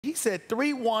He said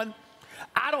 3-1.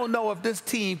 I don't know if this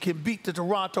team can beat the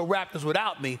Toronto Raptors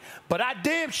without me, but I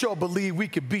damn sure believe we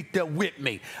can beat them with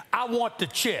me. I want the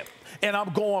chip, and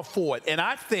I'm going for it. And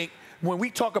I think when we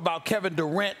talk about Kevin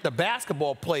Durant, the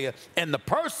basketball player, and the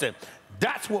person,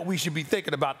 that's what we should be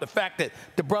thinking about, the fact that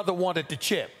the brother wanted the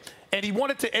chip. And he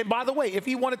wanted to, and by the way, if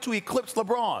he wanted to eclipse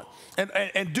LeBron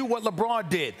and do what LeBron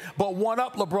did, but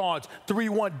one-up LeBron's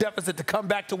 3-1 deficit to come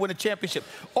back to win a championship,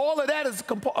 all of that is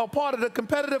a part of the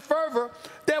competitive fervor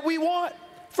that we want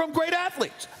from great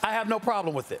athletes. I have no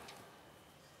problem with it.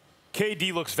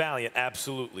 KD looks valiant,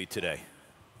 absolutely, today.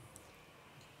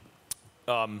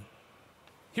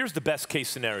 Here's the best case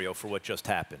scenario for what just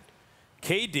happened.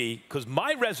 KD, because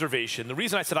my reservation, the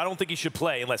reason I said I don't think he should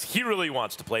play unless he really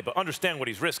wants to play, but understand what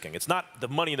he's risking. It's not the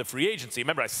money in the free agency.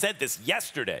 Remember, I said this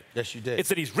yesterday. Yes, you did. It's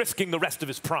that he's risking the rest of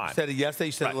his prime. You said it yesterday,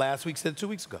 you said it last week, you said it 2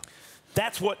 weeks ago.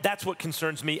 That's what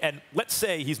concerns me. And let's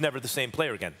say he's never the same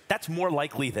player again. That's more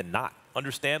likely than not.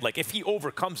 Understand? Like, if he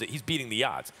overcomes it, he's beating the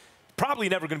odds. Probably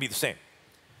never going to be the same.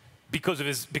 Because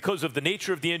of the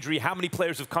nature of the injury, how many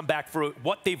players have come back for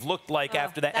what they've looked like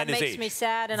after that, and his age. That makes me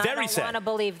sad, and Very I don't want to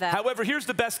believe that. However, here's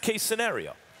the best case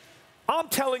scenario. I'm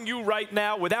telling you right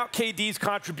now, without KD's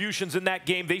contributions in that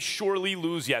game, they surely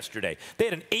lose yesterday. They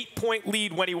had an 8-point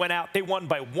lead when he went out. They won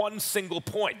by 1 single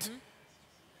point. Mm-hmm.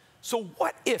 So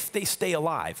what if they stay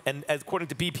alive? And according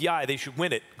to BPI, they should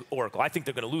win it, Oracle. I think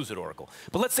they're going to lose it, Oracle.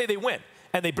 But let's say they win,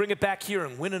 and they bring it back here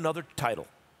and win another title.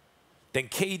 Then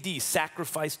KD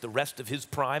sacrificed the rest of his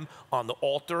prime on the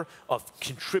altar of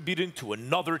contributing to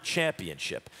another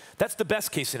championship. That's the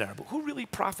best case scenario. But who really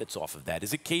profits off of that?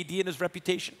 Is it KD and his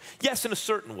reputation? Yes, in a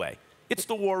certain way. It's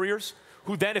the Warriors,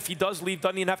 who then, if he does leave,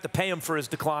 doesn't even have to pay him for his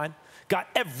decline. Got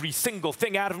every single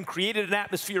thing out of him, created an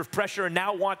atmosphere of pressure, and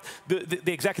now want the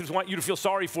executives want you to feel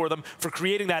sorry for them for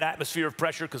creating that atmosphere of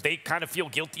pressure because they kind of feel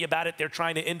guilty about it. They're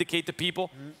trying to indicate to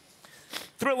people. Mm-hmm.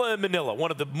 Thrilla in Manila,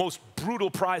 one of the most brutal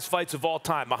prize fights of all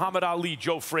time. Muhammad Ali,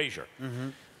 Joe Frazier. Mm-hmm.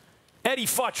 Eddie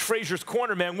Futch, Frazier's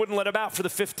cornerman, wouldn't let him out for the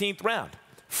 15th round.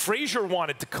 Frazier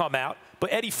wanted to come out,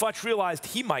 but Eddie Futch realized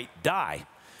he might die.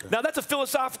 Now, that's a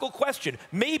philosophical question.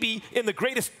 Maybe in the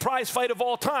greatest prize fight of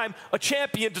all time, a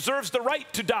champion deserves the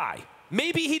right to die.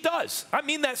 Maybe he does. I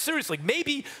mean that seriously.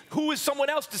 Maybe who is someone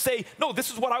else to say, no, this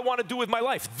is what I want to do with my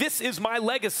life. This is my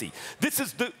legacy. This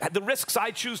is the risks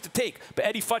I choose to take. But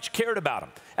Eddie Futch cared about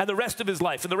him and the rest of his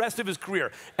life and the rest of his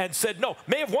career and said, no,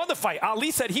 may have won the fight.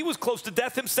 Ali said he was close to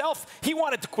death himself. He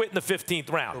wanted to quit in the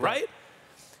 15th round, right?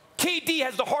 KD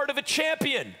has the heart of a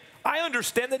champion. I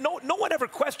understand that no one ever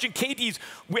questioned KD's,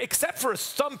 except for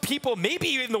some people,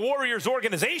 maybe in the Warriors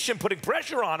organization, putting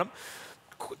pressure on him.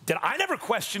 I never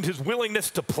questioned his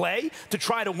willingness to play, to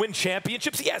try to win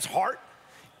championships. He has heart.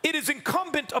 It is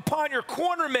incumbent upon your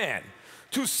cornerman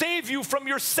to save you from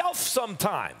yourself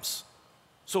sometimes.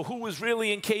 So who was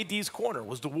really in KD's corner?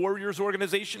 Was the Warriors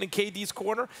organization in KD's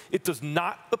corner? It does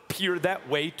not appear that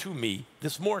way to me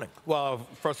this morning. Well,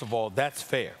 first of all, that's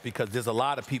fair because there's a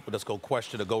lot of people that's going to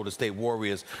question the Golden State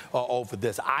Warriors over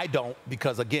this. I don't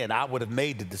because, again, I would have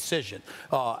made the decision,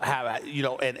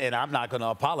 and I'm not going to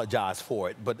apologize for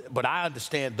it. But I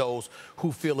understand those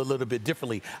who feel a little bit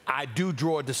differently. I do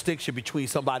draw a distinction between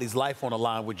somebody's life on the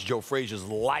line, which Joe Frazier's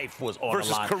life was on the line.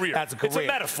 Versus career. That's a career. It's a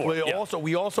metaphor.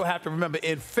 We also have to remember,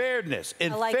 in fairness,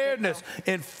 and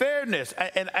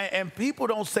people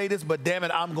don't say this, but damn it,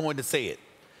 I'm going to say it.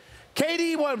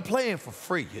 KD wasn't playing for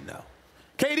free, you know.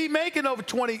 KD making over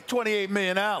 $28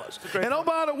 million. And oh,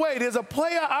 by the way, there's a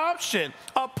player option,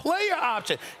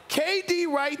 KD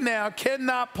right now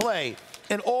cannot play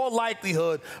in all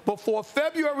likelihood before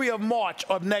February or March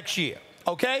of next year,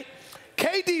 okay?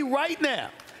 KD right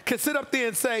now can sit up there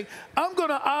and say, I'm going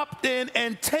to opt in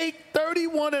and take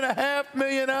 $31.5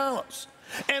 million.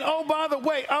 And oh, by the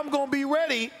way, I'm going to be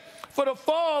ready for the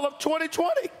fall of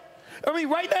 2020. I mean,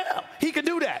 right now, he can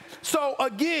do that. So,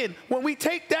 again, when we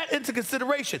take that into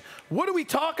consideration, what are we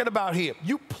talking about here?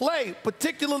 You play,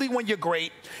 particularly when you're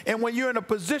great and when you're in a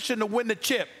position to win the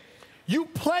chip. You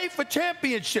play for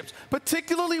championships,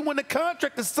 particularly when the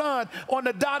contract is signed on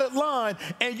the dotted line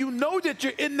and you know that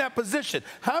you're in that position.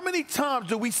 How many times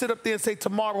do we sit up there and say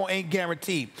tomorrow ain't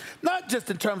guaranteed? Not just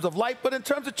in terms of life, but in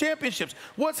terms of championships.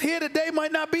 What's here today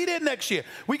might not be there next year.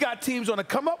 We got teams on the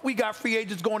come up. We got free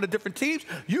agents going to different teams.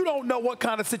 You don't know what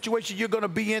kind of situation you're going to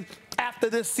be in after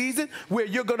this season where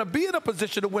you're going to be in a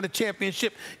position to win a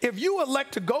championship. If you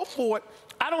elect to go for it,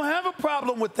 I don't have a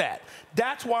problem with that.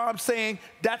 That's why I'm saying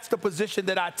that's the position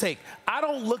that I take. I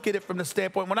don't look at it from the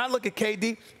standpoint, when I look at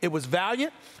KD, it was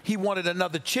valiant. He wanted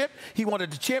another chip. He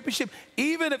wanted the championship,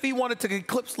 even if he wanted to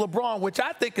eclipse LeBron, which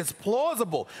I think is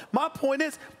plausible. My point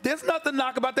is, there's nothing to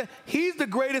knock about that. He's the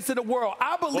greatest in the world.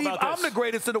 I believe I'm the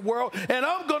greatest in the world, and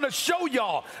I'm going to show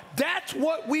y'all. That's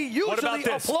what we usually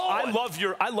applaud.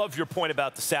 I love your point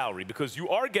about the salary, because you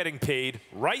are getting paid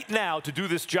right now to do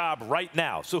this job right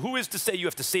now. So who is to say you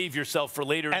have to save yourself for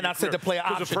later? And I said the player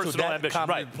option, personal ambition.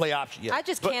 Right. Play option. Yeah. I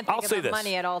just can't think about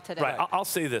money at all today. Right. I'll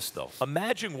say this though.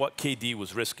 Imagine what KD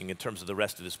was risking in terms of the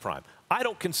rest of his prime. I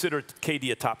don't consider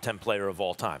KD a top 10 player of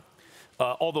all time.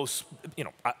 Although, you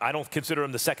know, I don't consider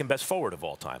him the second best forward of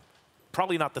all time.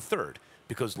 Probably not the third,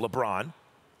 because LeBron,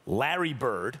 Larry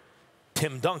Bird,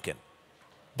 Tim Duncan.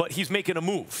 But he's making a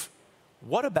move.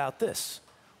 What about this?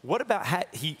 What about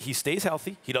he stays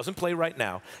healthy? He doesn't play right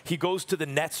now. He goes to the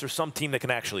Nets or some team that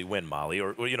can actually win, Molly,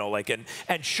 or you know, like,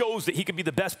 and shows that he can be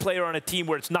the best player on a team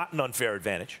where it's not an unfair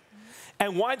advantage,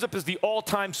 and winds up as the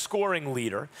all-time scoring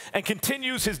leader and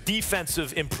continues his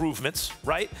defensive improvements,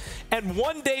 right? And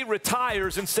one day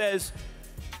retires and says,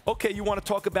 okay, you want to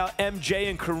talk about MJ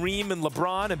and Kareem and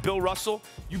LeBron and Bill Russell?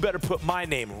 You better put my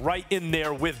name right in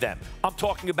there with them. I'm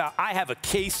talking about I have a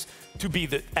case to be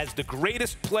as the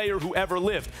greatest player who ever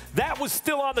lived. That was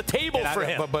still on the table for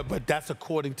him. But that's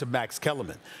according to Max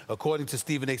Kellerman. According to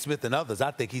Stephen A. Smith and others,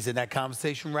 I think he's in that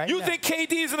conversation right now. You think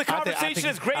KD is in the conversation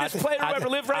as greatest player who ever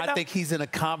lived right now? I think he's in a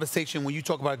conversation when you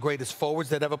talk about greatest forwards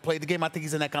that ever played the game. I think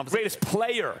he's in that conversation. Greatest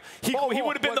player. He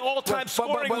would have been the all-time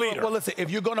scoring leader. Well, listen,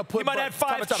 if you're going to put... He might have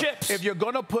 5 chips. If you're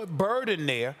going to put Bird in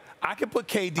there, I can put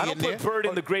KD in there. I don't put Bird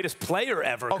in the greatest player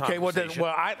ever Okay, well,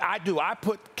 I do. I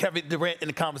put Kevin Durant in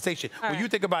the conversation. When you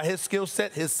think about his skill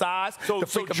set, his size, the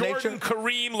freak of Jordan, nature,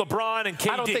 Kareem, LeBron, and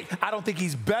KD. I don't think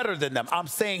he's better than them. I'm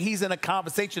saying he's in a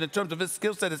conversation in terms of his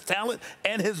skill set, his talent,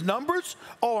 and his numbers.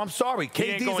 Oh, I'm sorry.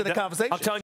 KD's in the conversation.